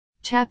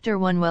Chapter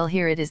 1. Well,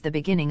 here it is, the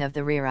beginning of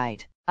the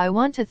rewrite. I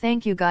want to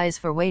thank you guys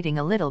for waiting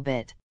a little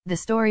bit. The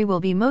story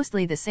will be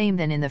mostly the same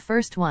than in the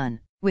first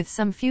one, with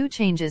some few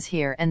changes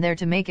here and there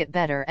to make it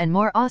better and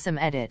more awesome.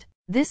 Edit.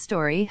 This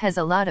story has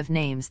a lot of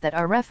names that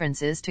are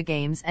references to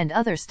games and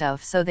other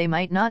stuff, so they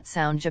might not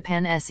sound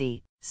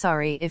Japan-esque.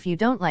 Sorry if you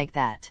don't like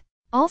that.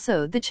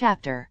 Also, the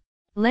chapter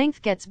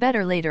length gets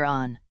better later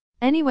on.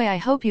 Anyway, I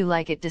hope you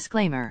like it.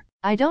 Disclaimer: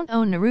 I don't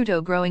own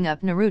Naruto. Growing up,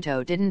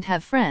 Naruto didn't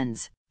have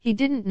friends. He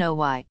didn't know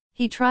why.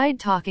 He tried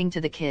talking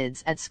to the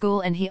kids at school,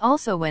 and he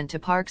also went to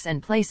parks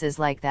and places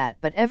like that,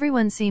 but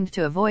everyone seemed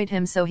to avoid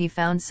him, so he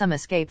found some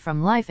escape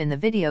from life in the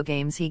video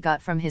games he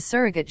got from his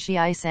surrogate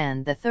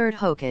Shiai-san, the third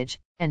Hokage,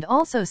 and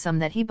also some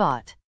that he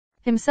bought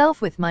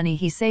himself with money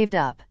he saved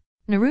up.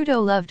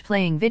 Naruto loved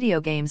playing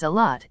video games a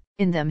lot.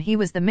 In them he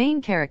was the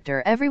main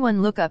character.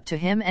 Everyone looked up to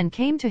him and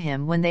came to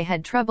him when they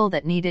had trouble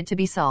that needed to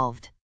be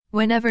solved.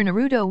 Whenever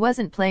Naruto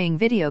wasn't playing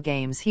video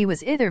games, he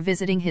was either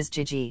visiting his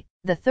Jiji,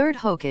 the third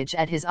Hokage,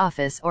 at his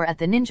office or at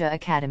the Ninja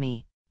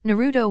Academy.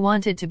 Naruto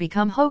wanted to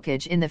become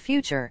Hokage in the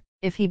future.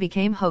 If he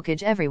became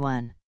Hokage,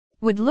 everyone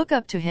would look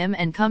up to him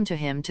and come to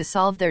him to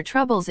solve their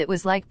troubles. It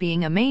was like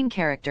being a main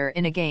character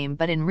in a game,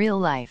 but in real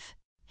life.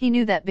 He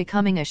knew that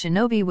becoming a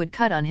shinobi would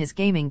cut on his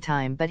gaming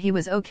time, but he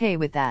was okay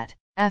with that.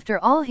 After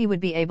all, he would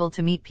be able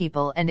to meet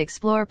people and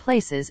explore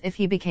places if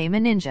he became a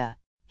ninja.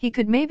 He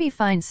could maybe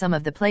find some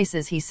of the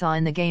places he saw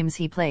in the games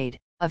he played.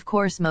 Of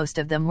course, most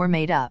of them were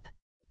made up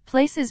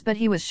places, but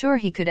he was sure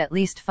he could at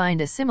least find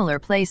a similar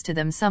place to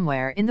them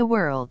somewhere in the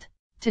world.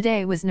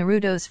 Today was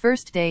Naruto's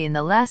first day in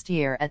the last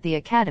year at the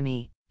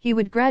academy. He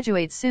would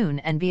graduate soon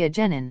and be a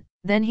genin.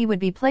 Then he would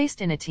be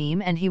placed in a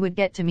team and he would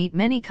get to meet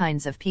many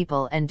kinds of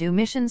people and do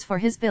missions for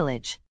his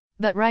village.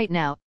 But right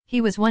now,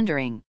 he was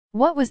wondering,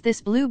 what was this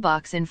blue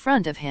box in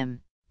front of him?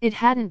 It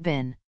hadn't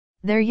been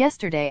there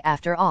yesterday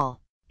after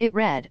all. It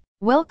read,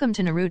 "Welcome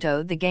to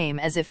Naruto the game."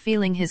 As if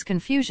feeling his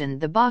confusion,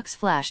 the box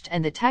flashed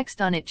and the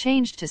text on it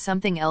changed to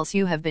something else.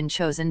 You have been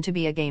chosen to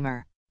be a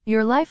gamer.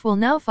 Your life will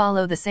now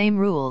follow the same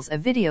rules a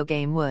video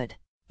game would.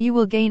 You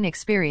will gain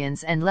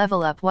experience and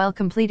level up while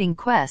completing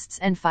quests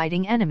and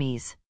fighting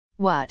enemies.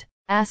 What?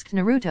 Asked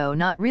Naruto,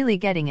 not really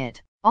getting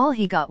it. All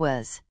he got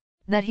was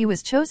that he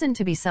was chosen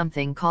to be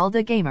something called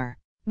a gamer.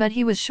 But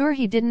he was sure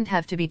he didn't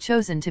have to be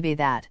chosen to be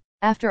that.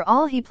 After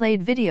all, he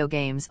played video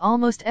games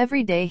almost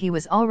every day. He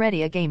was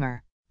already a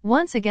gamer.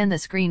 Once again the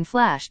screen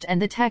flashed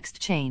and the text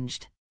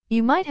changed.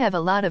 You might have a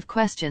lot of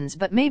questions,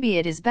 but maybe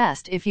it is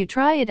best if you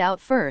try it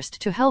out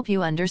first to help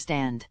you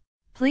understand.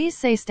 Please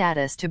say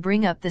status to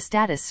bring up the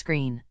status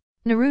screen.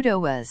 Naruto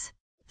was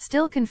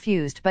still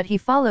confused, but he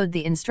followed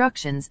the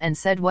instructions and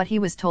said what he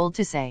was told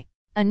to say.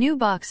 A new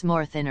box,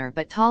 more thinner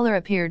but taller,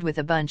 appeared with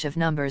a bunch of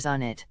numbers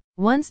on it.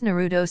 Once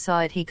Naruto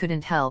saw it, he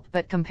couldn't help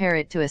but compare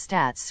it to a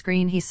stats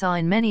screen he saw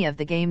in many of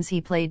the games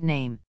he played.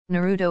 Name: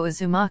 Naruto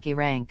Uzumaki.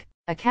 Rank: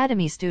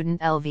 Academy Student.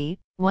 LV: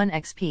 1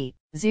 XP,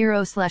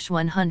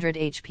 0/100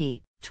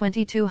 HP,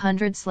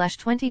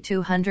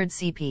 2200/2200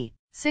 CP,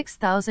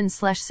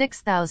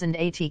 6000/6000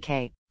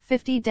 ATK,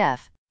 50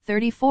 Def,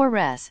 34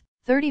 Res,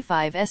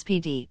 35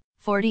 SPD,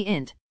 40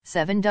 Int,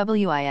 7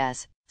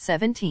 WIS,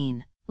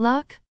 17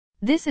 Luck.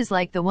 This is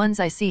like the ones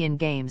I see in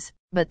games,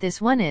 but this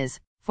one is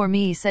for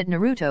me, said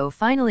Naruto,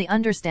 finally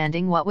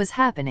understanding what was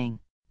happening.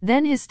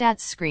 Then his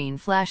stats screen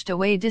flashed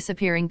away,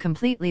 disappearing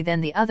completely.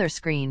 Then the other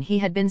screen he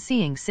had been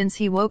seeing since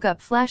he woke up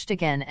flashed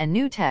again and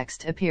new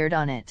text appeared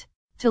on it.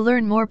 To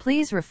learn more,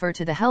 please refer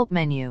to the help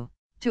menu.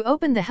 To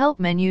open the help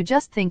menu,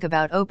 just think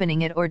about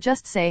opening it or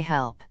just say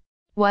help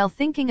while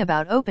thinking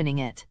about opening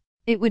it.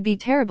 It would be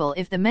terrible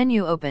if the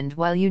menu opened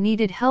while you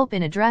needed help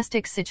in a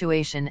drastic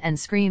situation and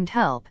screamed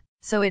help,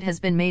 so it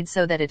has been made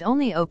so that it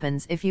only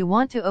opens if you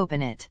want to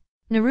open it.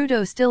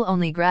 Naruto, still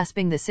only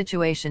grasping the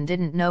situation,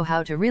 didn't know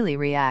how to really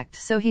react,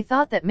 so he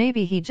thought that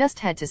maybe he just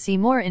had to see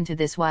more into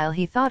this while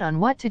he thought on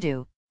what to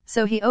do.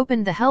 So he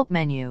opened the help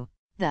menu.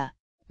 The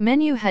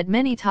menu had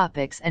many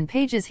topics and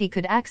pages he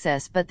could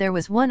access, but there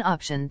was one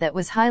option that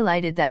was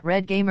highlighted that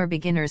read Gamer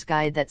Beginner's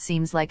Guide. That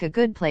seems like a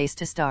good place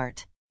to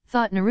start,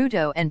 thought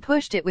Naruto, and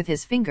pushed it with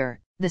his finger.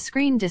 The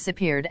screen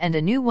disappeared and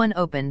a new one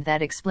opened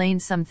that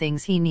explained some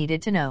things he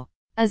needed to know.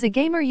 As a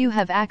gamer, you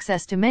have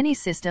access to many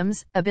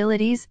systems,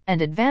 abilities, and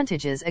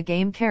advantages a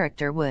game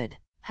character would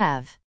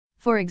have.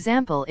 For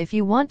example, if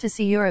you want to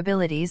see your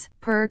abilities,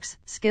 perks,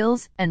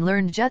 skills, and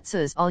learned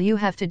jutsus, all you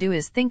have to do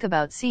is think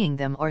about seeing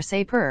them or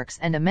say perks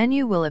and a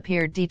menu will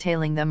appear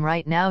detailing them.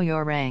 Right now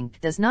your rank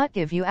does not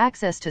give you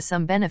access to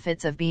some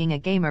benefits of being a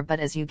gamer,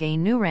 but as you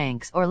gain new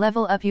ranks or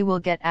level up, you will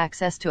get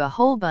access to a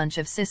whole bunch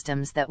of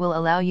systems that will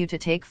allow you to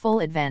take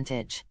full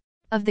advantage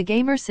of the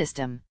gamer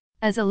system.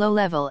 As a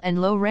low-level and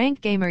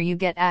low-rank gamer, you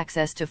get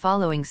access to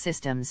following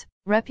systems: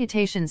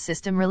 reputation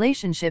system,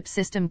 relationship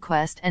system,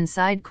 quest and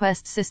side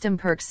quest system,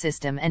 perks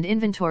system, and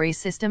inventory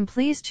system.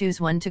 Please choose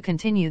one to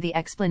continue the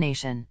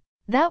explanation.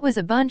 That was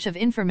a bunch of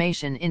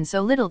information in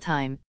so little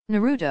time.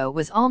 Naruto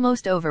was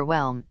almost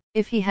overwhelmed.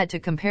 If he had to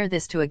compare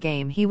this to a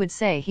game, he would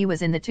say he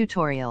was in the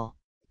tutorial.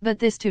 But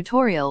this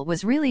tutorial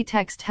was really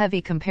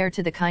text-heavy compared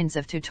to the kinds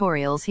of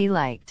tutorials he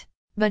liked.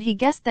 But he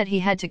guessed that he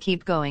had to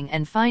keep going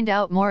and find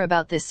out more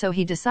about this, so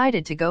he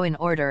decided to go in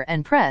order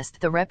and pressed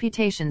the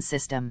reputation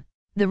system.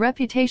 The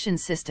reputation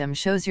system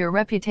shows your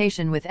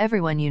reputation with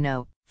everyone you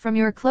know, from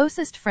your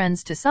closest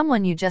friends to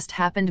someone you just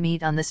happened to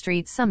meet on the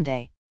street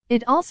someday.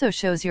 It also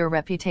shows your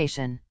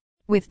reputation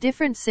with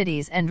different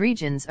cities and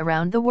regions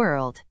around the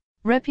world.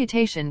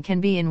 Reputation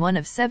can be in one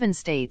of 7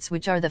 states,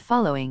 which are the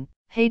following: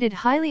 hated,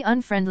 highly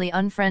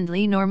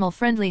unfriendly, normal,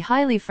 friendly,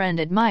 highly friend,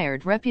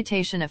 admired.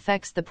 Reputation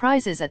affects the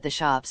prizes at the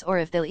shops, or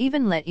if they'll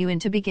even let you in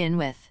to begin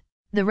with.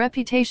 The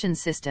reputation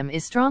system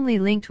is strongly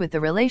linked with the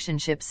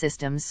relationship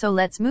systems, so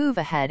let's move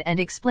ahead and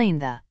explain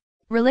the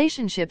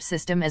relationship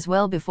system as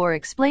well before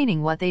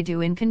explaining what they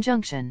do in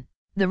conjunction.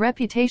 The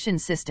reputation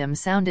system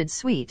sounded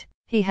sweet.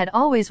 He had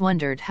always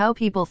wondered how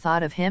people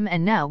thought of him,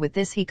 and now with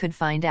this he could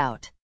find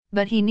out.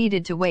 But he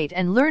needed to wait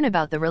and learn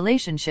about the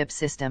relationship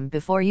system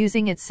before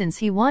using it, since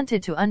he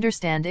wanted to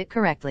understand it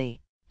correctly.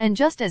 And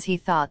just as he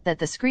thought that,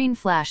 the screen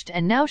flashed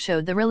and now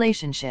showed the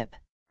relationship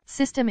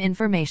system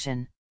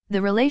information.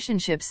 The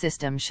relationship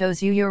system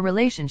shows you your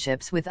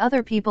relationships with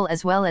other people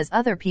as well as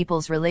other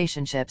people's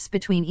relationships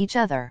between each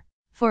other.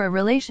 For a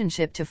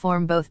relationship to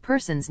form, both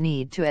persons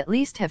need to at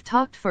least have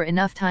talked for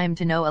enough time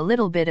to know a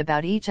little bit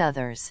about each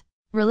other's.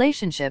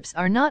 Relationships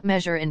are not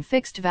measured in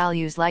fixed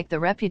values like the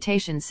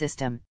reputation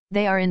system.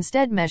 They are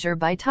instead measured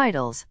by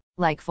titles,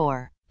 like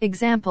for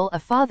example, a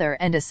father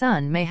and a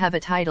son may have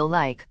a title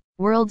like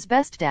world's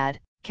best dad,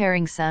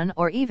 caring son,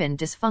 or even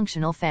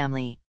dysfunctional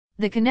family.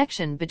 The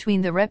connection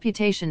between the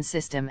reputation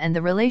system and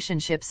the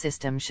relationship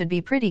system should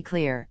be pretty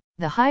clear.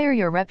 The higher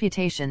your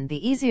reputation,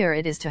 the easier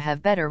it is to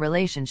have better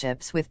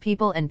relationships with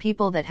people, and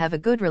people that have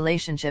a good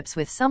relationships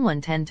with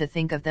someone tend to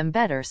think of them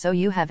better, so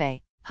you have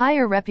a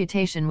higher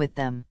reputation with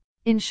them.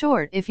 In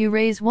short, if you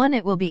raise one,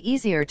 it will be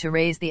easier to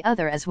raise the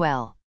other as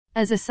well.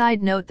 As a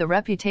side note, the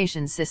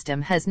reputation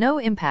system has no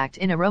impact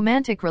in a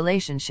romantic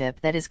relationship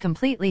that is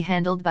completely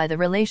handled by the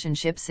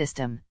relationship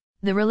system.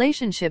 The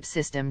relationship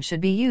system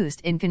should be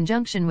used in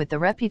conjunction with the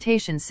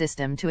reputation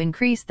system to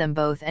increase them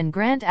both and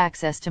grant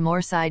access to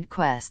more side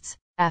quests.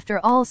 After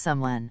all,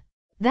 someone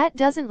that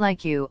doesn't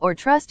like you or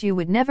trust you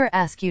would never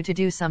ask you to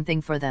do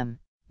something for them.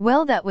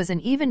 Well, that was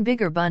an even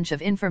bigger bunch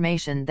of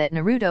information that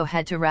Naruto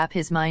had to wrap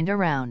his mind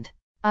around.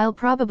 I'll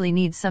probably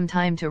need some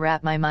time to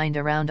wrap my mind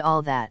around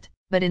all that,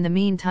 but in the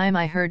meantime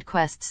I heard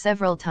quests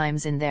several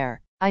times in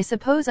there. I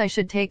suppose I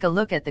should take a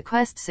look at the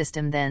quest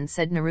system then,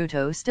 said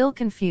Naruto, still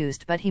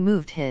confused, but he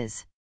moved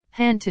his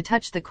hand to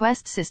touch the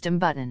quest system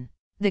button.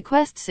 The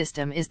quest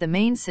system is the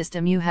main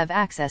system you have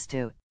access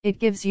to. It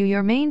gives you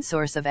your main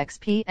source of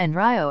XP and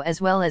Ryo,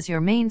 as well as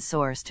your main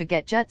source to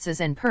get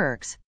jutsus and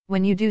perks.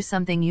 When you do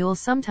something, you'll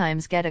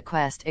sometimes get a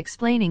quest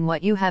explaining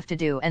what you have to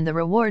do and the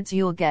rewards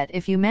you'll get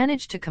if you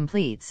manage to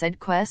complete said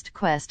quest.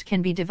 Quest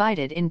can be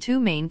divided in 2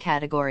 main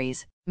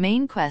categories: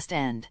 main quest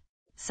and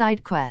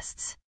side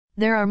quests.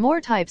 There are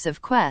more types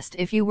of quest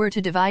if you were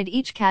to divide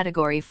each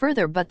category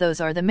further, but those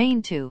are the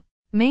main 2.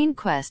 Main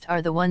quest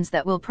are the ones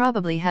that will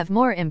probably have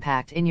more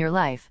impact in your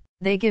life.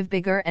 They give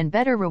bigger and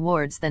better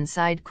rewards than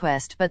side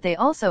quest, but they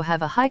also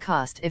have a high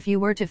cost if you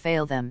were to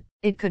fail them.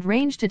 It could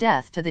range to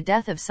the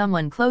death of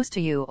someone close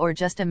to you, or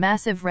just a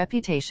massive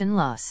reputation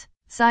loss.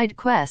 Side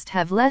quests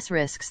have less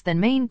risks than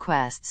main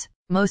quests.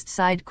 Most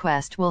side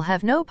quests will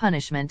have no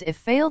punishment if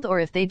failed, or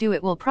if they do,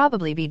 it will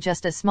probably be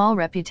just a small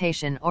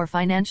reputation or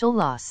financial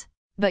loss.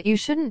 But you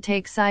shouldn't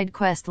take side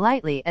quest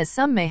lightly, as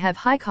some may have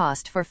high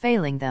cost for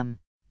failing them.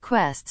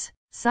 Quests,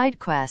 side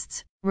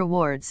quests,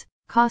 rewards,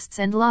 costs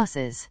and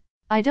losses.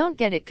 I don't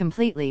get it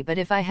completely, but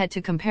if I had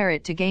to compare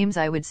it to games,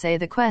 I would say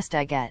the quest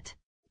I get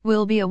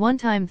will be a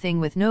one-time thing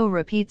with no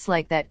repeats,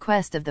 like that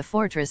quest of the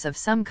fortress of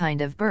some kind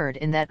of bird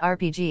in that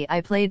RPG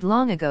I played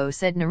long ago,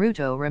 said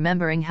Naruto,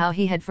 remembering how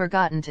he had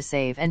forgotten to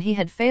save and he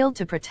had failed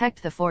to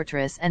protect the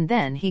fortress, and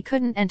then he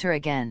couldn't enter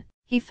again.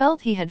 He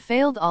felt he had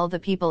failed all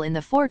the people in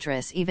the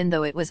fortress, even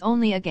though it was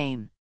only a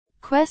game.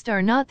 Quests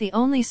are not the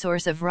only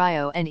source of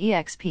Ryo and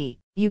EXP.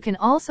 You can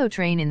also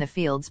train in the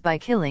fields by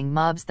killing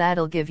mobs.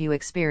 That'll give you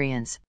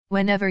experience.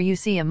 Whenever you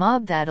see a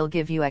mob that'll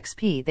give you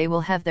XP, they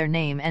will have their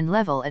name and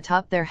level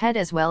atop their head,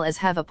 as well as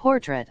have a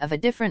portrait of a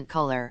different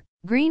color: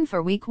 green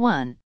for weak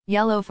one,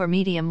 yellow for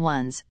medium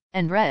ones,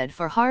 and red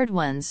for hard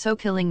ones. So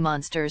killing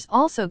monsters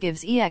also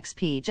gives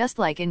EXP, just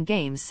like in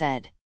games,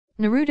 said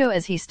Naruto,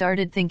 as he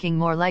started thinking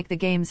more like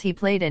the games he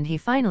played, and he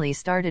finally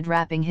started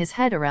wrapping his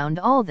head around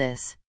all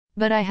this.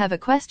 But I have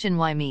a question.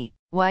 Why me?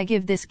 Why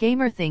give this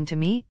gamer thing to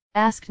me?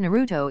 Asked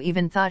Naruto.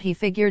 Even thought he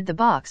figured the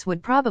box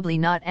would probably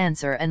not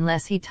answer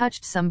unless he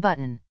touched some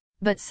button.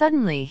 But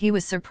suddenly he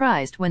was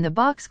surprised when the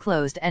box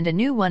closed and a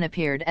new one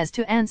appeared as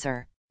to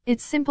answer.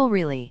 It's simple,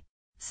 really.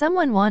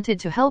 Someone wanted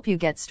to help you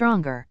get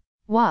stronger.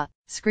 Wah!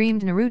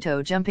 Screamed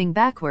Naruto, jumping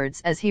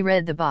backwards as he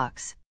read the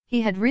box.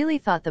 He had really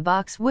thought the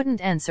box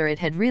wouldn't answer. It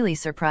had really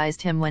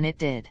surprised him when it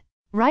did.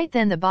 Right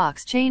then the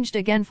box changed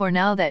again. For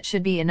now that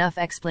should be enough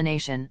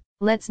explanation.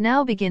 Let's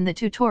now begin the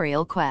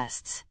tutorial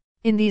quests.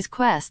 In these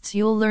quests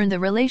you'll learn the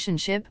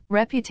relationship,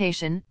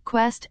 reputation,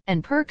 quest,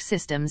 and perk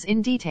systems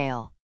in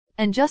detail.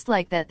 And just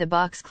like that, the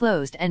box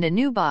closed and a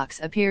new box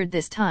appeared,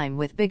 this time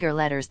with bigger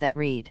letters that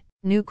read,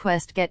 "New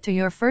quest, get to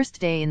your first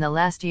day in the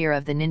last year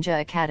of the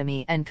Ninja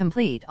Academy and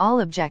complete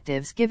all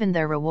objectives given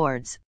their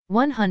rewards.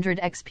 100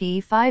 XP,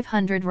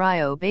 500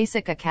 Ryo,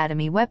 Basic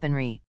Academy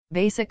Weaponry,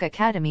 Basic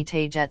Academy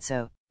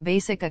Taijutsu,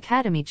 Basic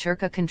Academy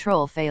Churka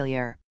Control.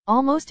 Failure.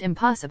 Almost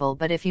impossible,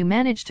 but if you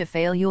manage to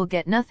fail you'll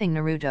get nothing."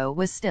 Naruto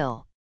was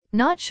still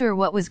not sure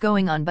what was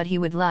going on, but he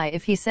would lie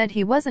if he said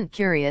he wasn't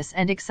curious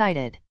and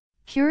excited.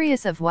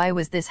 Curious of why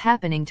was this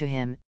happening to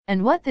him,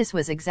 and what this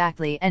was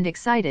exactly, and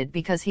excited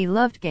because he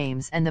loved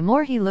games, and the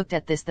more he looked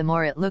at this the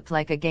more it looked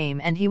like a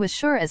game, and he was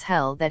sure as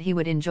hell that he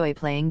would enjoy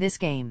playing this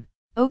game.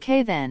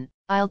 "Okay then,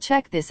 I'll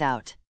check this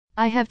out.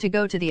 I have to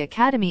go to the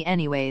academy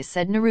anyways,"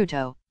 said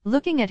Naruto,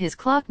 looking at his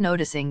clock,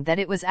 noticing that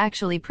it was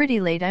actually pretty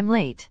late. "I'm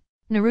late."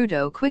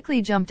 Naruto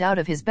quickly jumped out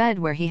of his bed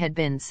where he had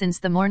been since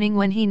the morning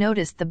when he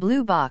noticed the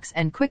blue box,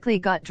 and quickly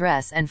got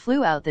dressed and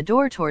flew out the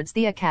door towards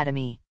the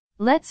academy.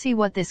 "Let's see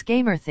what this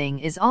gamer thing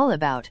is all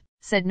about,"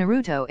 said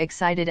Naruto,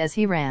 excited as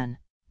he ran.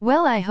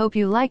 "Well, I hope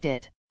you liked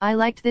it. I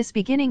liked this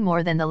beginning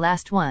more than the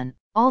last one.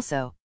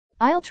 Also,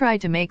 I'll try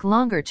to make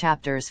longer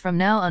chapters from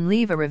now on.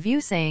 Leave a review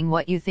saying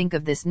what you think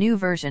of this new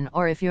version,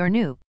 or if you're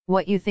new,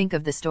 what you think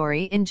of the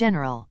story in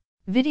general.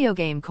 Video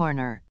Game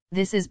Corner.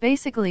 This is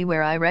basically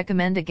where I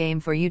recommend a game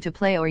for you to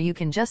play, or you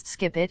can just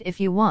skip it if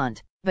you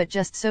want, but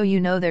just so you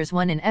know, there's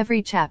one in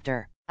every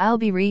chapter. I'll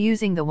be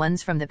reusing the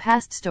ones from the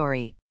past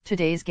story.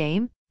 Today's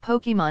game,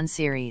 Pokemon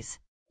series.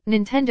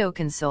 Nintendo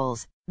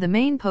consoles. The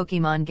main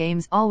Pokemon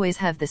games always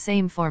have the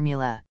same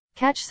formula.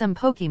 Catch some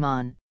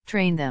Pokemon,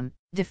 train them,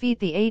 defeat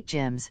the 8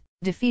 gyms,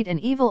 defeat an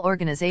evil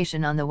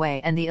organization on the way,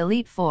 and the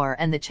Elite Four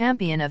and the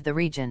champion of the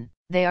region.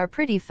 They are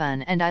pretty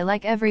fun and I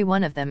like every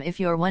one of them. If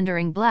you're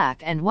wondering,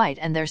 Black and White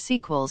and their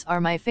sequels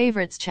are my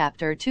favorites.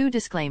 Chapter 2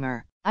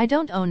 Disclaimer. I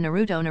don't own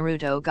Naruto.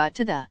 Naruto got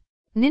to the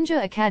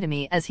Ninja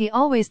Academy as he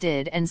always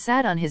did and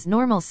sat on his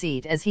normal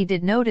seat. As he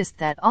did, noticed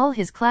that all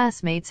his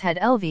classmates had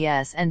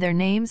LVS and their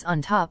names on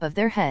top of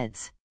their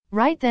heads.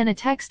 Right then a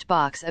text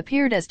box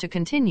appeared as to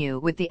continue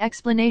with the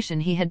explanation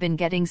he had been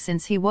getting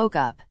since he woke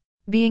up.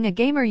 Being a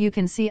gamer, you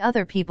can see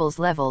other people's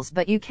levels,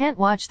 but you can't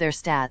watch their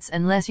stats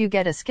unless you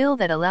get a skill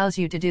that allows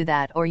you to do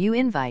that, or you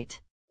invite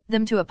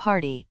them to a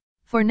party.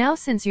 For now,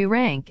 since your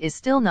rank is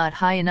still not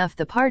high enough,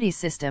 the party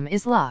system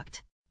is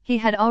locked. He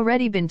had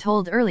already been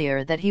told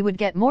earlier that he would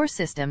get more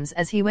systems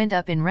as he went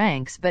up in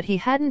ranks, but he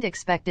hadn't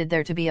expected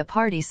there to be a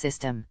party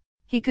system.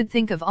 He could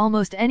think of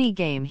almost any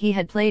game he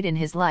had played in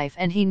his life,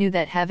 and he knew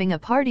that having a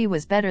party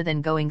was better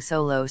than going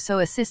solo, so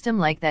a system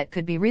like that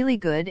could be really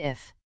good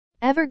if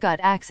ever got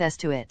access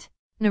to it.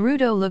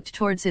 Naruto looked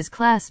towards his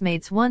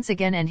classmates once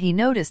again, and he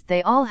noticed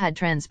they all had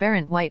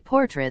transparent white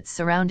portraits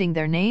surrounding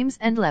their names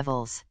and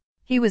levels.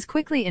 He was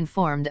quickly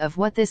informed of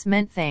what this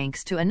meant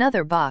thanks to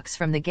another box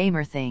from the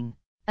gamer thing.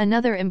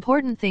 Another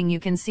important thing you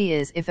can see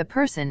is if a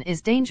person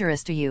is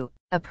dangerous to you.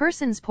 A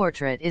person's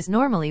portrait is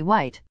normally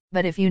white,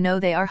 but if you know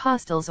they are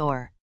hostiles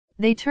or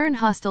they turn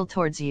hostile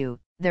towards you,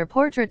 their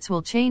portraits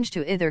will change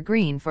to either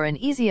green for an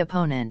easy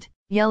opponent,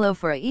 yellow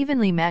for an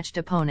evenly matched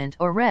opponent,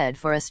 or red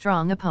for a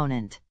strong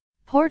opponent.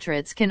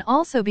 Portraits can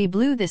also be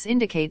blue. This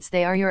indicates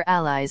they are your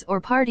allies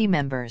or party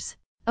members.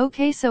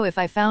 Okay, so if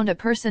I found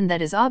a person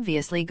that is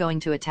obviously going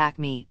to attack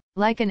me,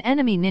 like an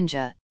enemy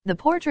ninja, the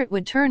portrait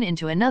would turn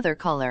into another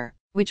color,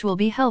 which will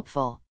be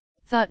helpful,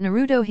 thought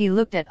Naruto. He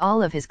looked at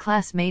all of his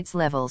classmates'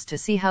 levels to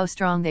see how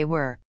strong they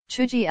were.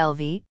 Chuji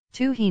LV,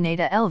 2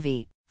 Hinata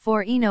LV,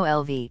 4 Ino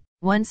LV,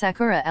 1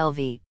 Sakura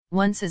LV,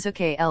 1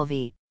 Sasuke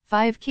LV,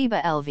 5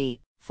 Kiba LV,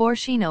 4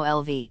 Shino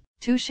LV,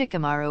 2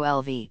 Shikamaru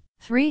LV,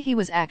 3. He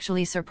was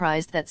actually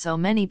surprised that so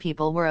many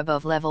people were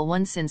above level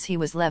 1 since he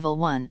was level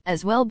 1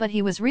 as well, but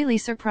he was really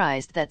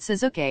surprised that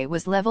Sasuke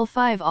was level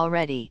 5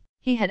 already.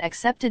 He had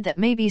accepted that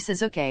maybe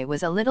Sasuke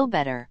was a little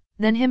better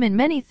than him in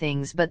many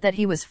things, but that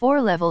he was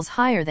 4 levels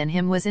higher than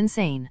him was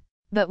insane.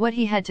 But what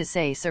he had to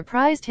say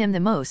surprised him the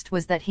most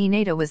was that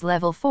Hinata was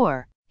level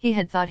 4. He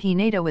had thought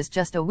Hinata was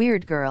just a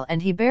weird girl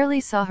and he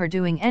barely saw her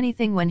doing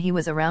anything when he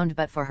was around,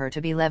 but for her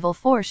to be level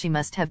 4 she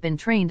must have been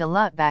trained a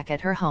lot back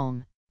at her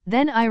home.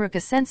 Then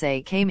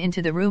Iruka-sensei came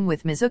into the room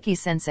with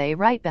Mizuki-sensei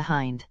right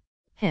behind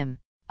him.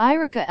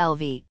 Iruka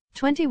LV,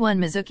 21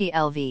 Mizuki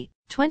LV,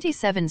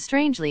 27.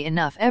 Strangely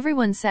enough,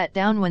 everyone sat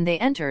down when they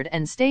entered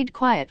and stayed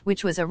quiet,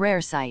 which was a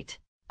rare sight.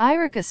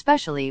 Iruka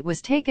especially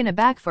was taken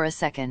aback for a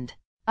second.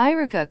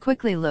 Iruka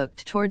quickly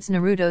looked towards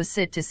Naruto's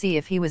sit to see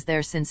if he was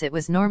there, since it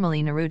was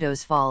normally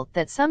Naruto's fault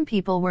that some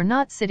people were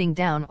not sitting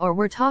down or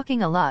were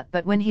talking a lot,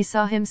 but when he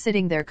saw him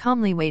sitting there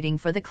calmly waiting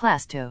for the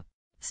class to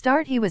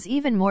start, he was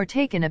even more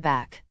taken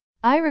aback.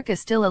 Iruka,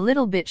 still a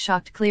little bit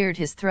shocked, cleared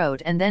his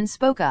throat and then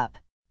spoke up.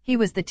 He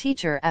was the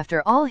teacher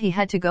after all, he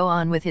had to go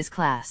on with his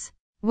class.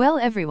 Well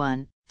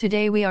everyone,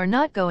 today we are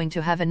not going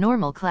to have a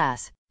normal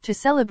class. To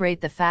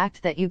celebrate the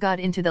fact that you got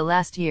into the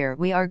last year,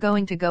 we are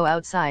going to go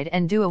outside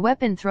and do a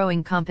weapon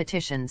throwing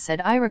competition, said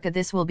Iruka.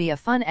 This will be a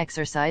fun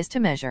exercise to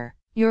measure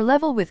your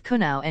level with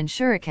Kunao and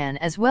Shuriken,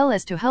 as well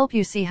as to help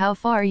you see how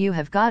far you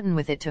have gotten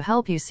with it, to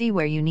help you see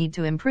where you need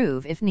to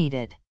improve if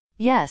needed.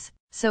 Yes,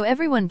 so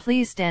everyone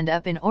please stand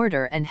up in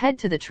order and head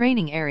to the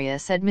training area,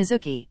 said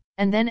Mizuki,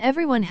 and then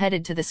everyone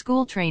headed to the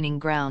school training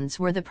grounds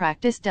where the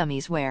practice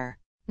dummies were.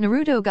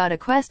 Naruto got a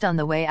quest on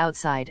the way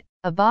outside.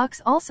 A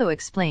box also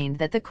explained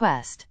that the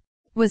quest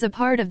was a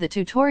part of the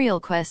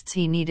tutorial quests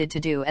he needed to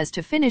do as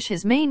to finish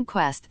his main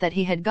quest that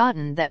he had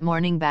gotten that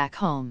morning back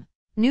home.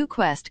 New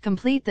quest: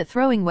 complete the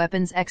throwing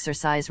weapons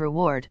exercise.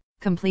 Reward: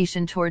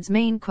 completion towards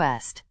main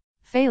quest.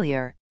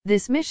 Failure: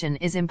 this mission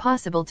is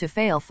impossible to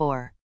fail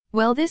for.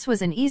 Well, this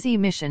was an easy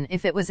mission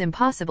if it was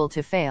impossible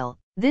to fail.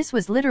 This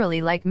was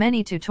literally like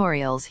many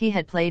tutorials he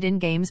had played in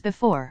games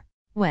before.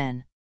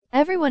 When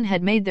everyone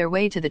had made their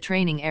way to the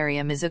training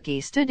area, Mizuki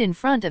stood in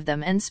front of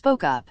them and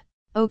spoke up.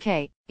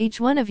 Okay,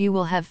 each one of you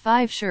will have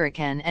 5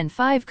 shuriken and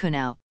 5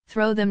 kunai.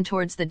 Throw them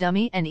towards the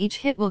dummy and each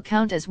hit will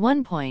count as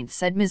 1 point,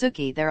 said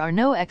Mizuki. There are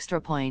no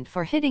extra point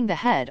for hitting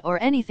the head or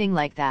anything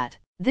like that.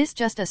 This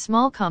just a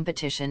small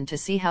competition to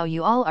see how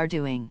you all are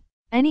doing.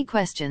 Any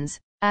questions?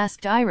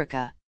 Asked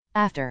Iruka.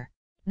 After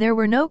there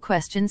were no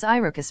questions,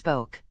 Iruka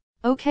spoke.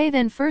 Okay,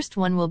 then first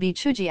one will be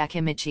Chuji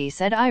Akimichi,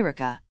 said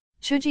Iruka.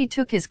 Chuji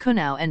took his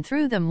kunai and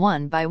threw them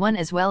one by one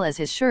as well as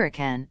his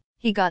shuriken.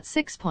 He got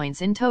 6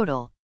 points in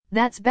total.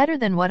 That's better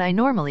than what I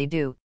normally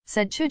do,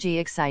 said Chuji,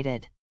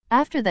 excited.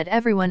 After that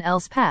everyone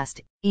else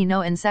passed. Ino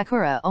and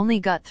Sakura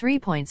only got 3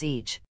 points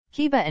each.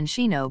 Kiba and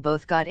Shino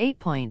both got 8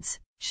 points.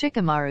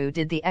 Shikamaru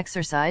did the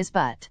exercise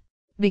but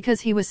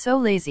because he was so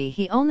lazy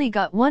he only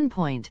got 1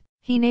 point.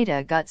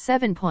 Hinata got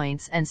 7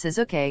 points and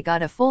Sasuke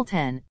got a full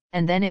 10,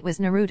 and then it was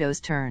Naruto's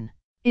turn.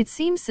 It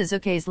seems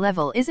Sasuke's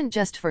level isn't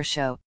just for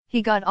show.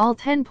 He got all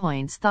 10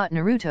 points, thought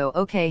Naruto.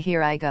 Okay,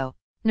 here I go.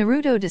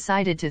 Naruto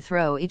decided to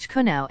throw each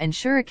kunai and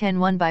shuriken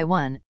one by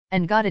one,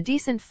 and got a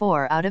decent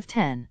 4 out of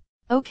 10.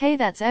 Okay,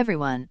 that's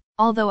everyone,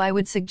 although I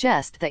would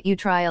suggest that you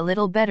try a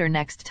little better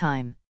next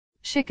time.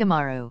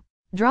 Shikamaru.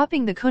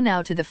 Dropping the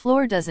kunai to the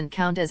floor doesn't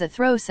count as a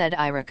throw, said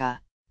Iruka.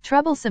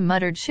 Troublesome,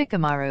 muttered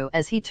Shikamaru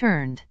as he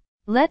turned.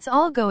 Let's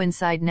all go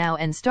inside now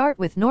and start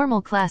with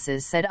normal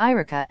classes, said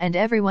Iruka, and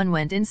everyone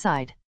went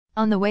inside.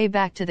 On the way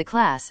back to the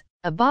class,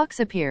 a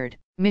box appeared.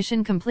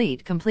 Mission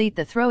complete. Complete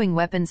the throwing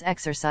weapons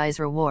exercise.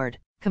 Reward: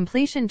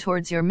 completion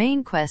towards your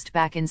main quest.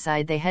 Back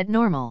inside they had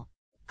normal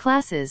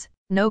classes.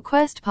 No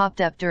quest popped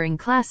up during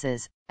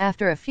classes.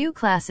 After a few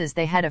classes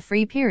they had a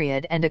free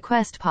period and a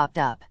quest popped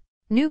up.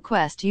 New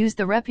quest: use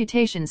the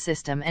reputation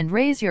system and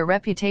raise your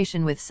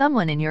reputation with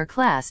someone in your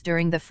class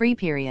during the free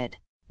period.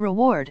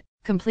 Reward: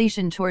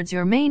 completion towards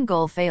your main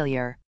goal.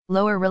 Failure: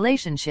 lower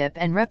relationship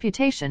and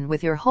reputation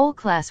with your whole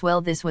class.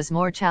 Well, this was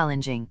more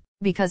challenging,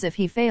 because if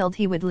he failed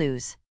he would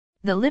lose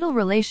the little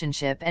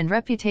relationship and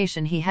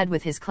reputation he had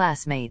with his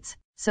classmates,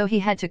 so he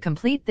had to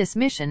complete this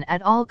mission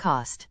at all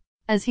cost.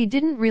 As he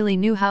didn't really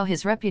knew how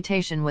his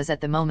reputation was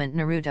at the moment,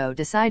 Naruto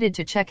decided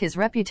to check his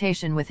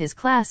reputation with his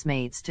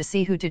classmates to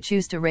see who to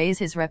choose to raise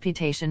his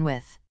reputation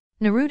with.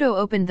 Naruto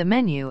opened the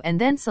menu and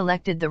then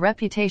selected the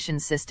reputation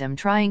system,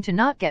 trying to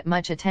not get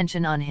much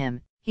attention on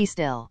him. He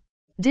still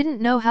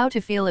didn't know how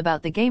to feel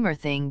about the gamer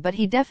thing, but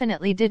he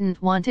definitely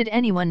didn't wanted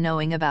anyone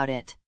knowing about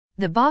it.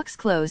 The box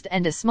closed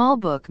and a small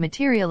book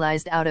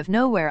materialized out of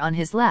nowhere on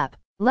his lap.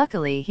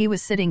 Luckily he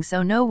was sitting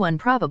so no one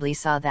probably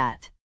saw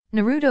that.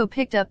 Naruto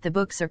picked up the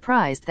book,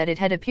 surprised that it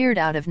had appeared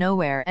out of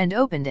nowhere, and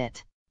opened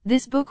it.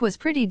 This book was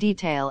pretty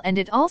detailed and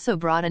it also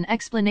brought an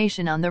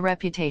explanation on the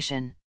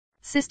reputation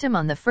system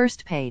on the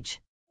first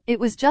page. It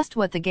was just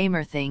what the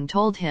gamer thing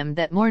told him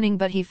that morning,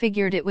 but he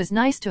figured it was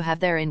nice to have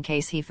there in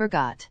case he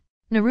forgot.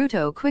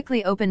 Naruto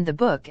quickly opened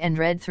the book and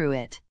read through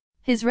it.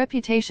 His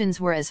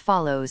reputations were as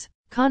follows: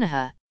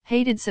 Konoha,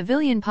 hated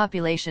civilian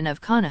population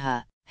of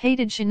Konoha,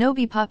 hated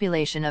shinobi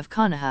population of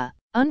Konoha,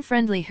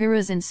 unfriendly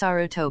Hiruzen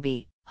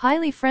Sarutobi,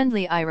 highly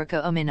friendly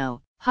Iruka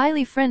Omino,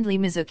 highly friendly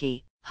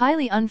Mizuki,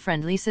 highly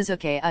unfriendly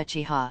Sasuke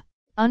Uchiha,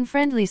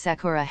 unfriendly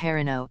Sakura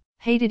Haruno,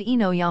 hated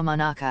Ino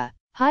Yamanaka,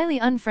 highly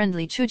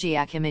unfriendly Chuji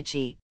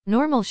Akimichi,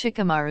 normal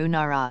Shikamaru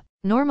Nara,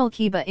 normal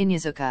Kiba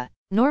Inuzuka,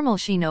 normal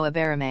Shino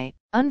Abarame,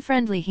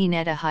 unfriendly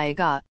Hinata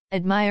Hyuga,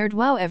 admired.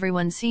 Wow,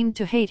 everyone seemed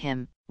to hate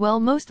him. Well,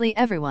 mostly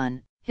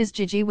everyone. His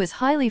Jiji was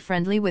highly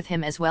friendly with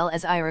him as well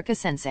as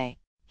Iruka-sensei.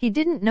 He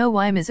didn't know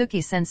why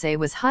Mizuki-sensei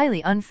was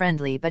highly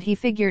unfriendly, but he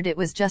figured it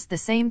was just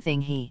the same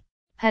thing he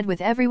had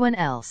with everyone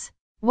else.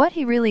 What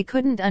he really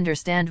couldn't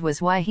understand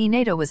was why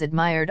Hinata was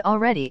admired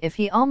already if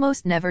he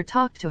almost never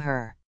talked to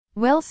her.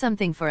 Well,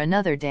 something for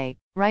another day.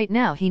 Right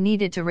now he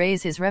needed to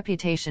raise his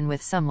reputation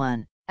with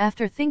someone.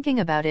 After thinking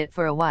about it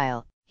for a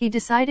while, he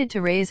decided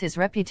to raise his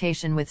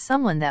reputation with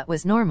someone that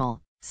was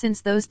normal,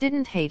 since those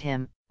didn't hate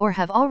him, or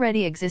have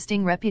already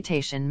existing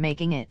reputation,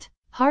 making it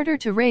harder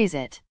to raise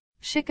it.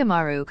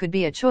 Shikamaru could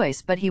be a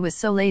choice, but he was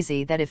so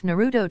lazy that if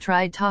Naruto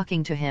tried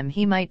talking to him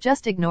he might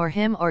just ignore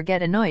him or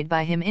get annoyed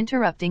by him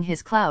interrupting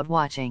his cloud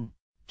watching.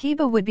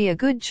 Kiba would be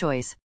a good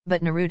choice,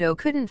 but Naruto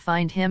couldn't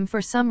find him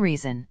for some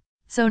reason.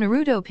 So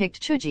Naruto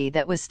picked Chuji,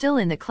 that was still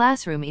in the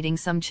classroom eating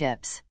some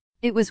chips.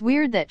 It was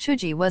weird that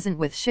Chuji wasn't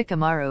with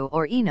Shikamaru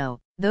or Ino.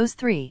 Those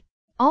three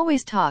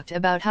always talked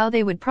about how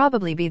they would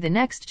probably be the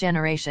next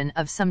generation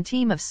of some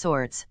team of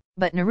sorts,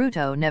 but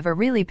Naruto never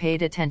really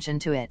paid attention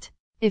to it.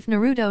 If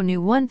Naruto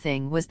knew one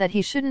thing was that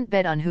he shouldn't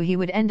bet on who he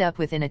would end up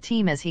with in a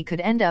team, as he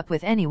could end up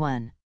with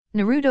anyone.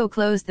 Naruto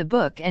closed the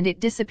book and it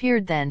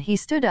disappeared. Then he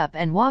stood up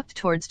and walked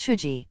towards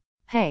Chuji.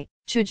 "Hey,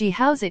 Chuji,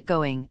 how's it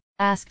going?"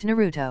 asked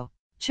Naruto.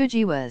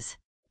 Chuji was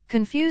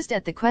confused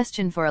at the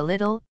question for a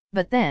little,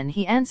 but then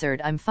he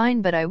answered, "I'm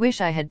fine, but I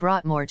wish I had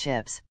brought more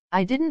chips.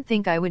 I didn't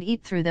think I would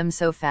eat through them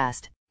so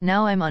fast.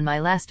 Now I'm on my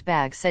last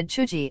bag," said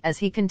Chuji as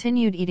he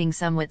continued eating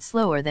somewhat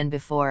slower than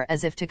before,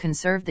 as if to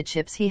conserve the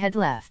chips he had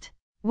left.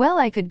 "Well,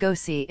 I could go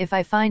see if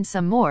I find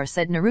some more,"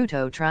 said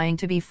Naruto, trying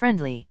to be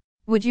friendly.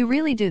 "Would you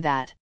really do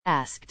that?"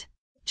 asked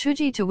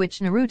Chuji, to which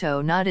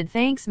Naruto nodded.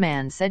 "Thanks,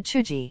 man," said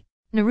Chuji.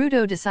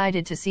 Naruto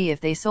decided to see if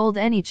they sold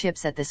any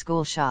chips at the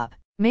school shop.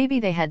 Maybe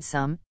they had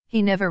some.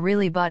 He never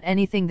really bought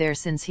anything there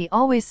since he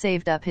always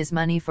saved up his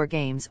money for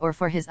games or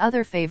for his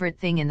other favorite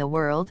thing in the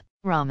world,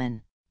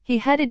 ramen. He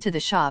headed to the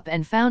shop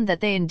and found that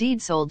they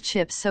indeed sold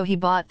chips, so he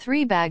bought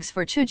 3 bags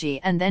for Chuji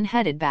and then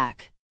headed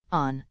back.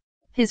 On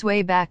his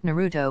way back,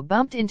 Naruto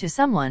bumped into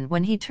someone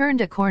when he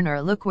turned a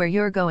corner. "Look where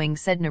you're going,"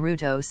 said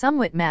Naruto,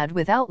 somewhat mad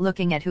without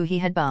looking at who he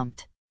had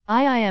bumped.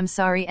 I am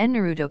sorry, and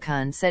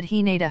Naruto-kun," said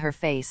Hinata, her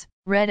face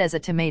red as a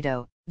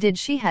tomato. "Did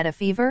she had a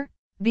fever?"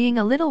 Being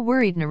a little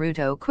worried,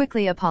 Naruto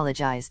quickly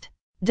apologized.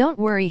 "Don't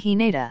worry,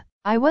 Hinata.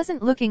 I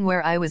wasn't looking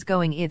where I was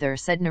going either,"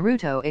 said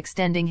Naruto,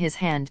 extending his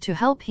hand to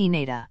help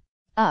Hinata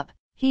up.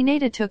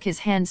 Hinata took his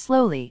hand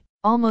slowly,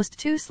 almost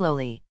too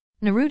slowly.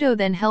 Naruto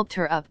then helped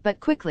her up, but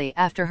quickly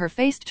after her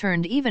face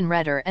turned even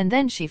redder and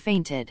then she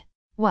fainted.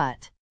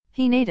 "What?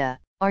 Hinata,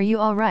 are you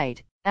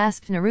alright?"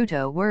 asked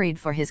Naruto, worried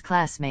for his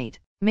classmate.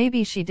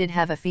 Maybe she did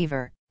have a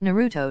fever.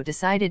 Naruto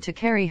decided to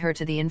carry her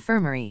to the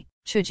infirmary.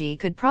 Chuji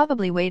could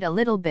probably wait a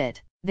little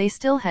bit. They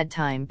still had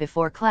time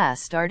before class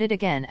started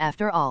again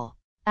after all.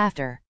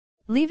 After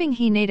leaving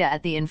Hinata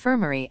at the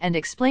infirmary and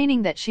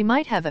explaining that she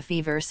might have a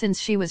fever since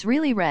she was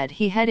really red,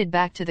 he headed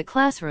back to the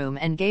classroom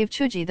and gave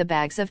Chuji the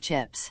bags of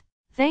chips.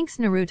 "Thanks,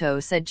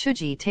 Naruto," said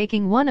Chuji,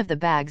 taking one of the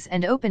bags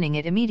and opening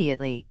it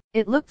immediately.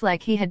 It looked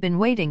like he had been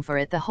waiting for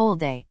it the whole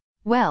day.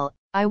 "Well,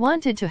 I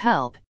wanted to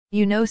help,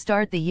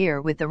 start the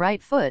year with the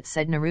right foot,"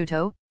 said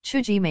Naruto.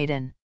 Chuji made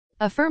an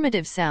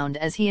affirmative sound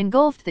as he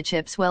engulfed the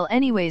chips. "Well,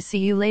 anyways, see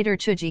you later,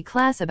 Chuji.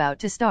 Class about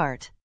to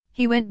start."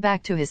 He went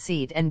back to his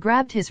seat and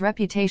grabbed his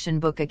reputation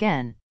book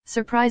again.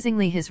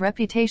 Surprisingly, his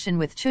reputation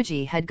with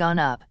Chuji had gone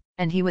up,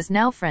 and he was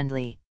now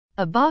friendly.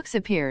 A box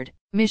appeared.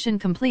 "Mission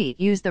complete.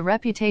 Use the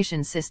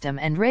reputation system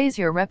and raise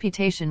your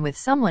reputation with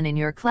someone in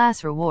your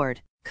class.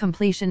 Reward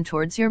completion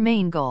towards your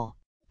main goal."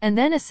 And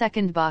then a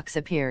second box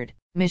appeared.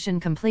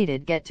 "Mission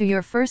completed. Get to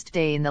your first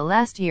day in the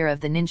last year of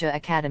the Ninja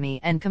Academy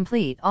and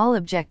complete all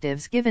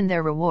objectives given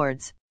their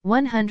rewards.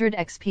 100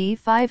 XP,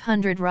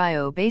 500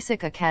 Ryo.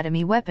 Basic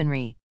Academy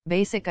Weaponry,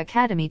 Basic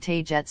Academy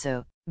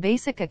Taijutsu,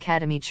 Basic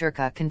Academy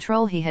Churka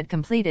Control." He had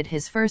completed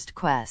his first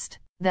quest.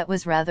 That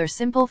was rather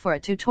simple for a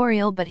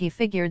tutorial, but he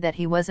figured that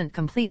he wasn't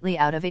completely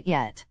out of it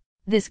yet.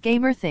 "This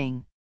gamer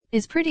thing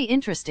is pretty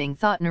interesting,"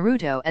 thought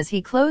Naruto as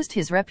he closed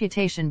his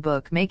reputation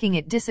book, making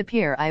it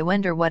disappear. "I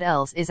wonder what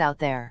else is out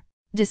there."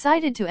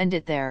 Decided to end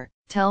it there.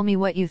 Tell me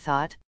what you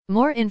thought.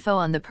 More info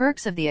on the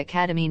perks of the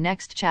Academy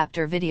next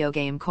chapter. Video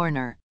Game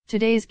Corner.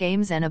 Today's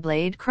game,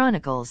 Xenoblade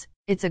Chronicles.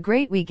 It's a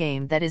great Wii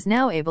game that is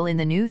now able in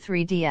the new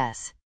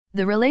 3DS.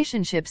 The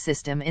relationship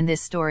system in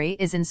this story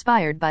is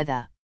inspired by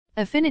the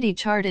affinity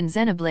chart in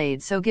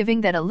Xenoblade, so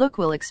giving that a look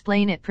will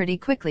explain it pretty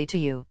quickly to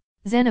you.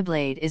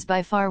 Xenoblade is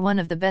by far one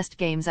of the best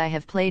games I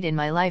have played in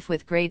my life,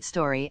 with great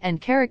story and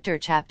character.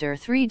 Chapter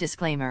 3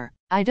 Disclaimer: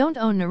 I don't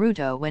own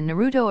Naruto. When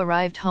Naruto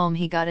arrived home,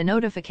 he got a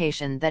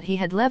notification that he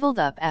had leveled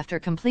up after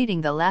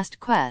completing the last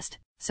quest,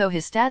 so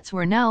his stats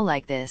were now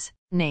like this.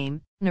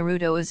 Name: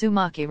 Naruto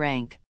Uzumaki.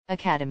 Rank: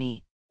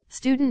 Academy.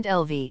 Student: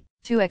 LV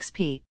 2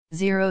 XP,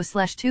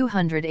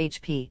 0/200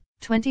 HP,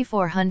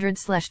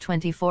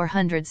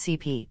 2400/2400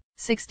 CP,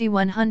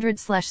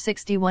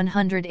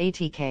 6100/6100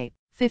 ATK,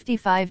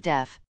 55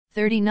 Def,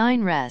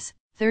 39 Res,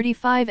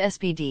 35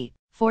 SPD,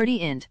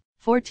 40 Int,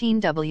 14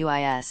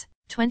 WIS,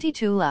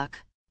 22 Luck.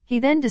 He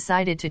then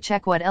decided to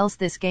check what else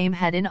this game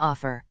had in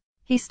offer.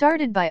 He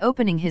started by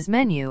opening his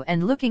menu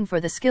and looking for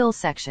the skills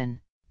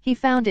section. He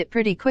found it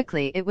pretty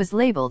quickly. It was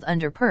labeled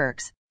under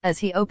perks. As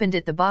he opened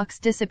it, the box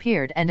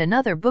disappeared and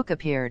another book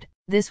appeared,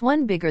 this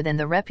one bigger than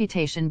the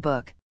reputation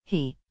book.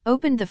 He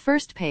opened the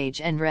first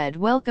page and read,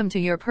 "Welcome to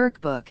your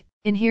perk book.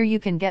 In here you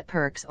can get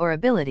perks or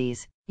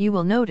abilities." You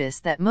will notice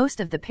that most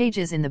of the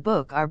pages in the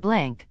book are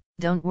blank.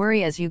 Don't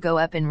worry, as you go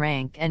up in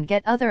rank and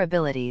get other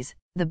abilities,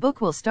 the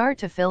book will start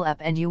to fill up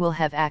and you will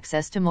have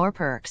access to more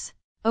perks.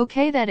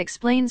 Okay, that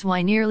explains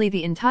why nearly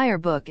the entire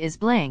book is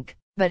blank,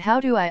 but how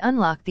do I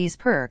unlock these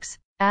perks?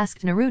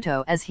 Asked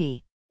Naruto as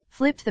he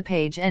flipped the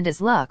page, and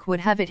as luck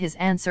would have it, his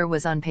answer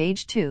was on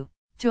page 2.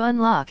 To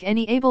unlock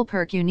any able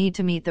perk, you need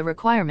to meet the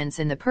requirements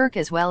in the perk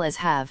as well as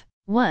have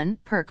 1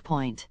 perk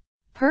point.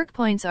 Perk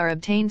points are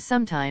obtained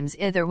sometimes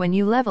either when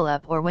you level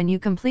up or when you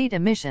complete a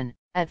mission.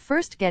 At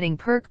first, getting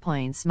perk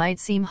points might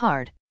seem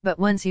hard, but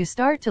once you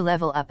start to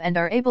level up and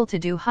are able to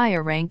do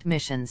higher ranked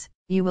missions,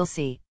 you will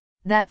see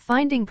that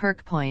finding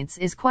perk points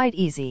is quite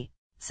easy.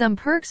 Some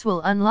perks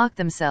will unlock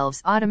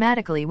themselves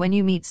automatically when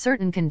you meet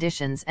certain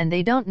conditions and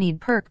they don't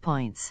need perk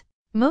points.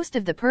 Most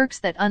of the perks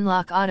that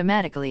unlock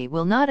automatically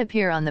will not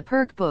appear on the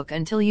perk book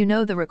until you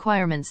know the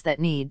requirements that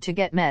need to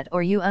get met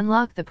or you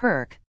unlock the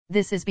perk.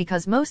 This is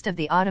because most of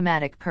the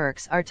automatic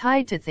perks are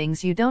tied to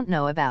things you don't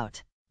know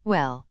about.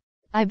 Well,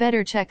 I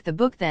better check the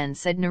book then,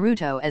 said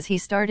Naruto as he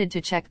started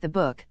to check the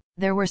book.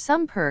 There were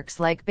some perks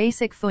like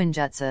basic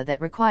funjutsu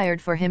that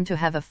required for him to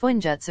have a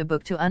funjutsu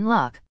book to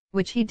unlock,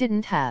 which he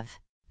didn't have.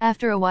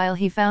 After a while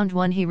he found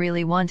one he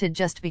really wanted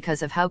just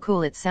because of how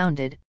cool it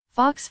sounded.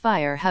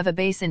 Foxfire have a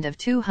base int of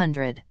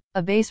 200,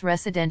 a base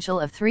residential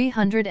of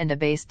 300 and a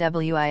base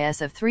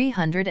WIS of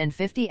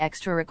 350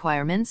 extra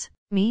requirements,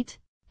 meet,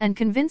 and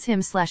convince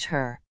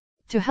him/her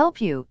to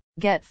help you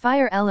get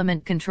fire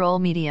element control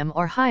medium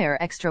or higher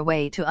extra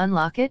way to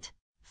unlock it.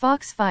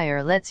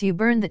 Foxfire lets you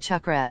burn the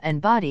chakra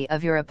and body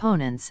of your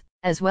opponents,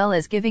 as well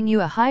as giving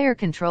you a higher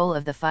control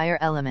of the fire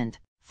element.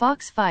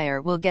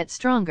 Foxfire will get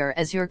stronger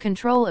as your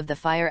control of the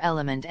fire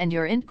element and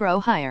your int grow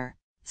higher.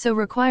 So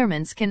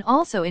requirements can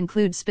also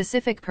include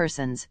specific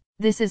persons.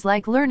 This is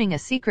like learning a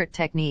secret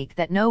technique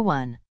that no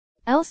one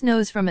else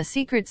knows from a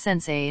secret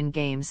sensei in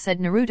games, said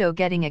Naruto,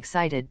 getting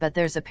excited. But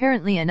there's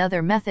apparently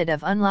another method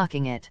of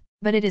unlocking it,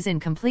 but it is in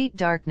complete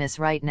darkness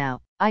right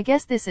now. I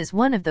guess this is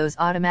one of those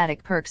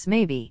automatic perks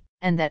maybe,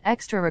 and that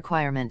extra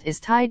requirement is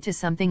tied to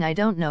something I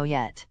don't know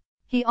yet.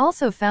 He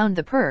also found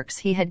the perks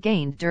he had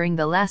gained during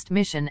the last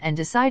mission and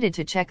decided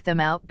to check them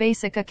out.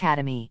 Basic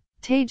Academy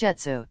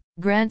Taijutsu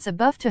grants a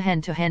buff to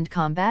hand-to-hand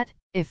combat,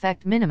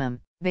 effect minimum.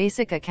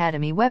 Basic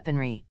Academy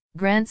Weaponry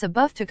grants a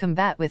buff to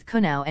combat with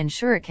kunai and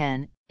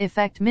shuriken,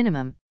 effect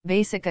minimum.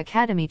 Basic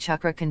Academy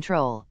Chakra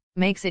Control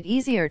makes it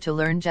easier to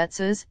learn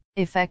jutsus,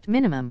 effect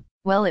minimum.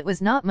 Well, it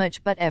was not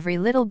much, but every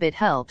little bit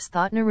helps,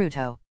 thought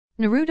Naruto.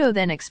 Naruto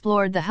then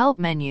explored the help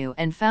menu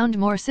and found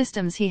more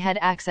systems he had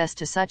access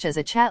to, such as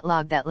a chat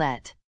log that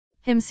let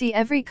him see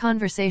every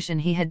conversation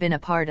he had been a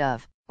part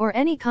of, or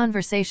any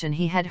conversation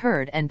he had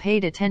heard and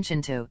paid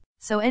attention to.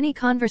 So any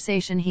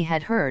conversation he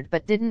had heard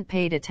but didn't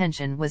paid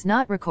attention was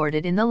not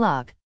recorded in the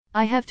log.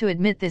 I have to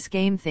admit this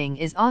game thing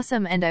is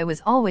awesome, and I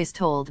was always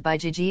told by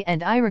Jiji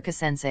and Iruka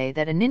sensei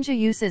that a ninja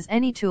uses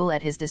any tool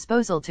at his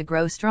disposal to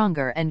grow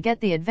stronger and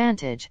get the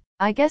advantage.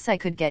 I guess I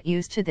could get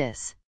used to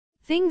this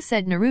thing,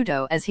 said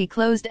Naruto as he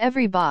closed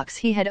every box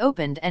he had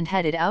opened and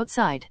headed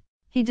outside.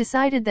 He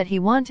decided that he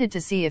wanted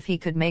to see if he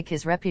could make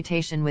his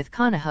reputation with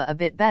Konoha a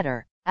bit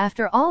better.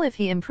 After all, if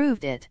he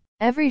improved it,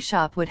 every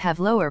shop would have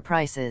lower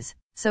prices.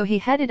 So he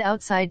headed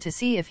outside to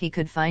see if he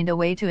could find a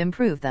way to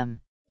improve them.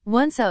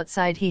 Once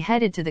outside, he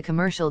headed to the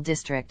commercial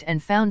district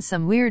and found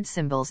some weird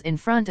symbols in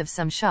front of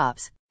some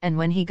shops, and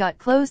when he got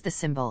close the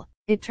symbol,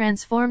 it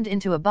transformed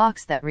into a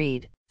box that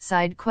read,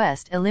 Side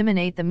Quest: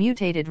 Eliminate the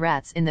mutated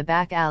rats in the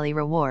back alley.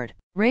 Reward: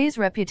 raise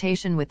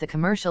reputation with the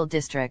commercial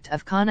district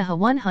of Konoha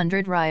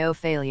 100. Ryo: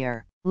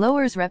 failure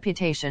lowers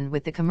reputation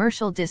with the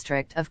commercial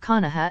district of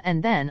Konoha.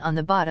 And then on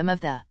the bottom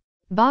of the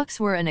box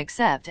were an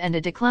accept and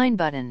a decline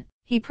button.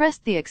 He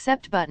pressed the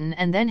accept button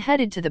and then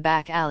headed to the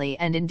back alley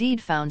and indeed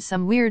found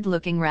some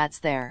weird-looking rats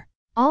there.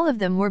 All of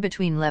them were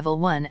between level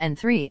 1 and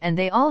 3 and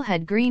they all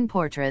had green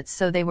portraits,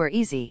 so they were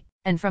easy,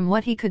 and from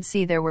what he could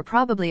see there were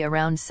probably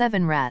around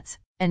 7 rats,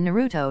 and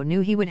Naruto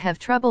knew he would have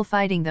trouble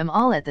fighting them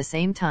all at the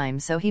same time,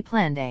 so he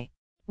planned a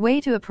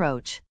way to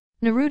approach.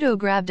 Naruto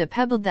grabbed a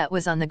pebble that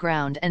was on the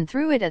ground and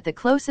threw it at the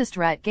closest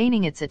rat,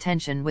 gaining its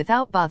attention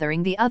without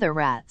bothering the other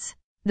rats.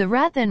 The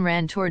rat then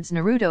ran towards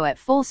Naruto at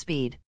full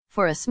speed.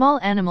 For a small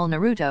animal,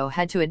 Naruto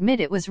had to admit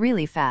it was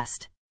really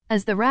fast.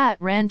 As the rat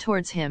ran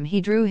towards him,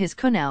 he drew his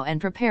kunai and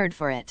prepared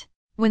for it.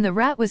 When the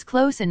rat was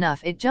close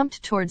enough, it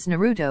jumped towards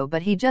Naruto,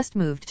 but he just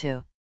moved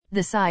to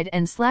the side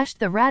and slashed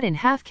the rat in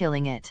half,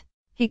 killing it.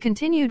 He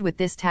continued with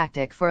this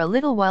tactic for a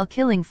little while,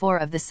 killing 4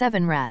 of the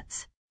 7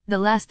 rats. The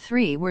last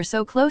 3 were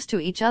so close to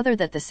each other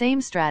that the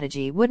same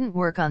strategy wouldn't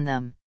work on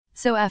them.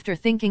 So after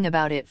thinking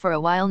about it for a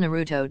while,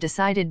 Naruto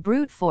decided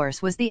brute force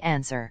was the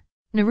answer.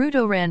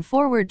 Naruto ran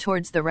forward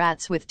towards the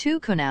rats with 2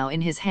 kunai in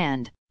his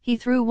hand. He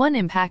threw one,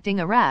 impacting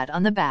a rat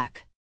on the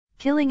back,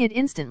 killing it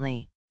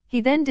instantly.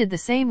 He then did the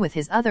same with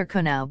his other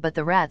kunai, but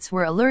the rats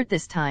were alert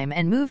this time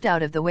and moved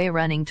out of the way,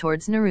 running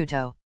towards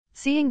Naruto.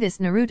 Seeing this,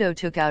 Naruto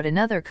took out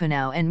another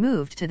kunai and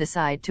moved to the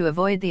side to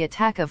avoid the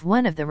attack of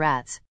one of the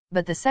rats,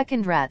 but the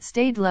second rat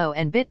stayed low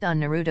and bit on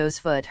Naruto's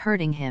foot,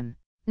 hurting him.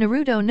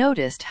 Naruto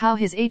noticed how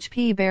his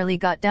HP barely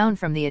got down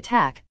from the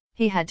attack.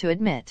 He had to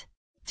admit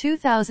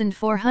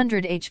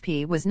 2400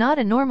 HP was not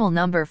a normal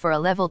number for a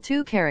level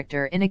 2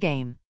 character in a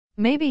game.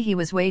 Maybe he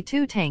was way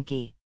too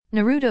tanky.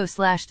 Naruto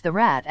slashed the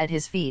rat at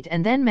his feet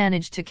and then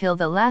managed to kill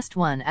the last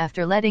one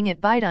after letting it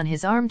bite on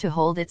his arm to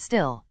hold it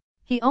still.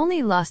 He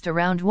only lost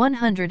around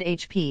 100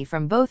 HP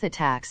from both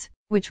attacks,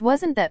 which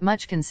wasn't that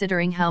much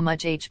considering how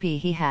much HP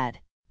he had.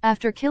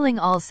 After killing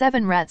all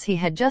 7 rats, he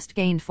had just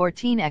gained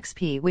 14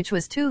 XP, which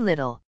was too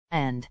little,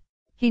 and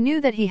He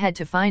knew that he had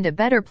to find a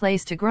better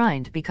place to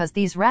grind because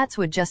these rats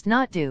would just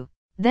not do.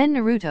 Then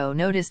Naruto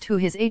noticed how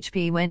his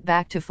HP went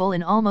back to full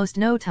in almost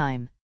no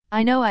time.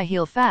 I know I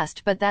heal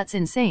fast, but that's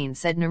insane,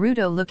 said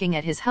Naruto, looking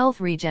at his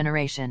health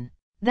regeneration.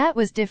 That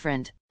was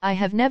different. I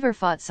have never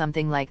fought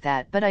something like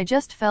that, but I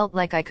just felt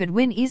like I could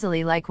win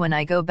easily, like when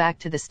I go back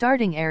to the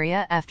starting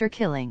area after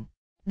killing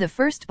the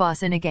first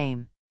boss in a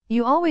game.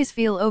 You always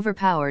feel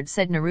overpowered,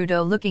 said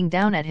Naruto, looking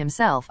down at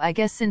himself. I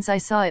guess since I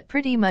saw it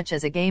pretty much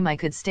as a game, I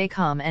could stay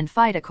calm and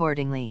fight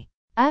accordingly.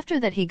 After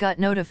that, he got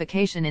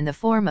notification in the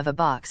form of a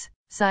box.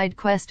 Side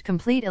quest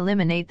complete: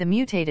 eliminate the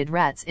mutated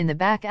rats in the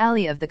back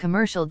alley of the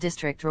commercial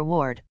district.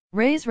 Reward: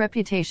 raise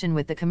reputation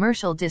with the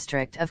commercial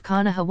district of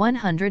Konoha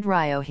 100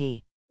 Ryo.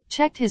 He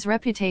checked his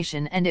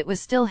reputation and it was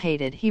still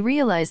hated. He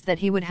realized that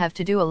he would have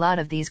to do a lot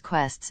of these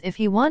quests if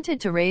he wanted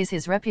to raise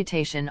his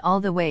reputation all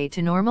the way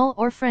to normal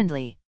or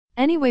friendly.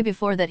 Anyway,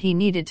 before that he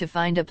needed to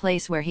find a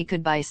place where he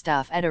could buy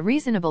stuff at a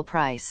reasonable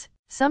price,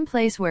 some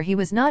place where he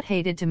was not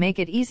hated, to make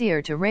it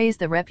easier to raise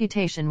the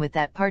reputation with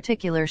that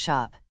particular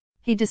shop.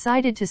 He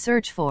decided to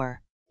search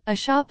for a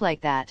shop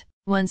like that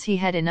once he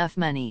had enough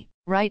money.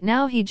 Right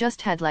now he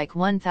just had like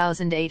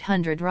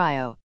 1,800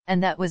 Ryo,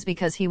 and that was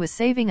because he was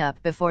saving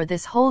up before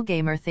this whole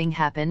gamer thing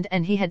happened,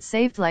 and he had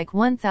saved like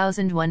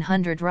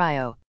 1,100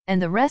 Ryo, and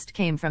the rest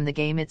came from the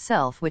game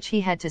itself, which he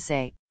had to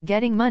say.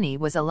 Getting money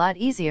was a lot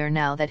easier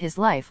now that his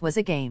life was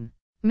a game.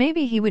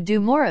 Maybe he would do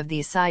more of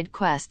these side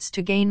quests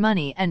to gain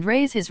money and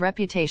raise his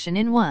reputation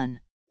in one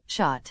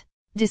shot.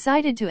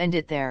 Decided to end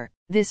it there.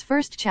 These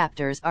first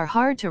chapters are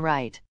hard to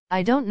write.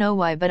 I don't know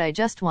why, but I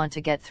just want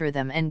to get through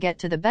them and get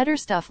to the better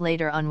stuff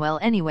later on. Well,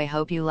 anyway,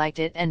 hope you liked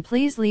it, and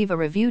please leave a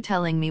review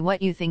telling me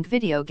what you think.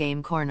 Video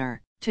Game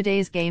Corner.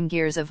 Today's game: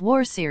 Gears of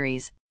War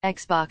series,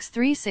 Xbox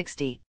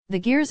 360. The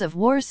Gears of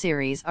War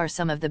series are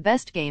some of the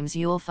best games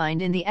you'll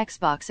find in the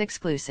Xbox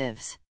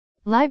exclusives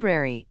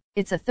library.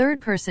 It's a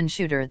third-person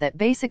shooter that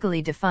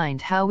basically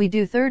defined how we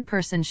do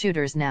third-person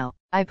shooters now.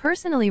 I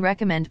personally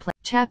recommend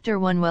Chapter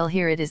 1. Well,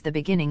 here it is, the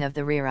beginning of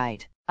the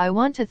rewrite. I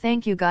want to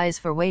thank you guys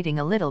for waiting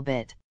a little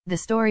bit. The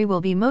story will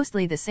be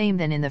mostly the same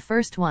than in the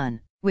first one,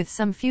 with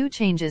some few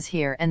changes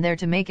here and there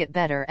to make it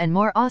better and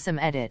more awesome.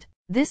 Edit.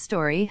 This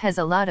story has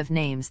a lot of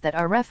names that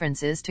are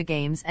references to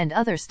games and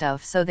other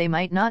stuff, so they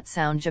might not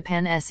sound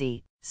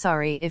Japan-esque.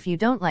 Sorry if you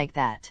don't like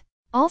that.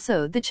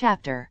 Also, the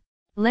chapter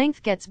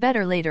length gets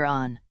better later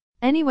on.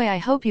 Anyway, I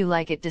hope you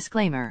like it.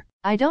 Disclaimer: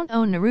 I don't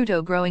own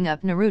Naruto. Growing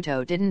up,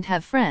 Naruto didn't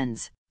have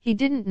friends. He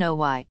didn't know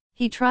why.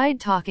 He tried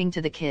talking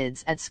to the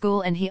kids at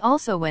school, and he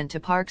also went to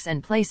parks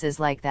and places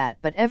like that,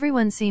 but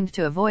everyone seemed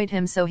to avoid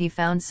him, so he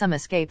found some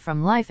escape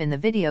from life in the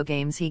video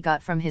games he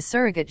got from his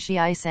surrogate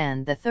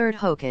Shiai-san, the third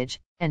Hokage,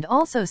 and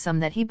also some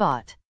that he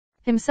bought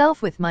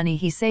himself with money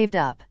he saved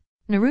up.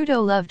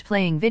 Naruto loved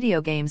playing video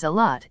games a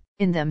lot.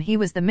 In them he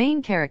was the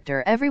main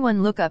character.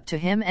 Everyone looked up to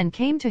him and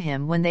came to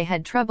him when they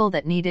had trouble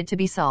that needed to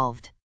be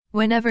solved.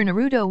 Whenever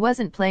Naruto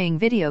wasn't playing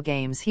video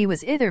games, he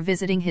was either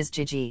visiting his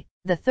Jiji,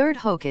 the third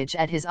Hokage,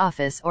 at his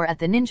office or at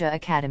the Ninja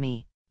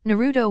Academy.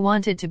 Naruto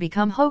wanted to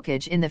become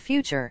Hokage in the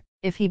future.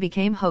 If he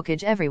became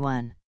Hokage,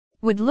 everyone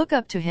would look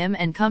up to him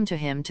and come to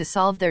him to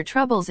solve their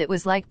troubles. It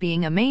was like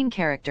being a main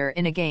character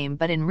in a game,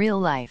 but in real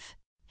life.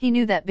 He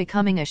knew that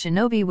becoming a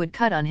shinobi would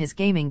cut on his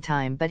gaming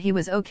time, but he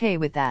was okay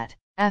with that.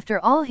 After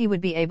all, he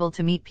would be able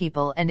to meet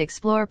people and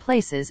explore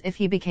places if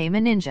he became a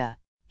ninja.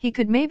 He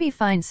could maybe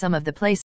find some of the places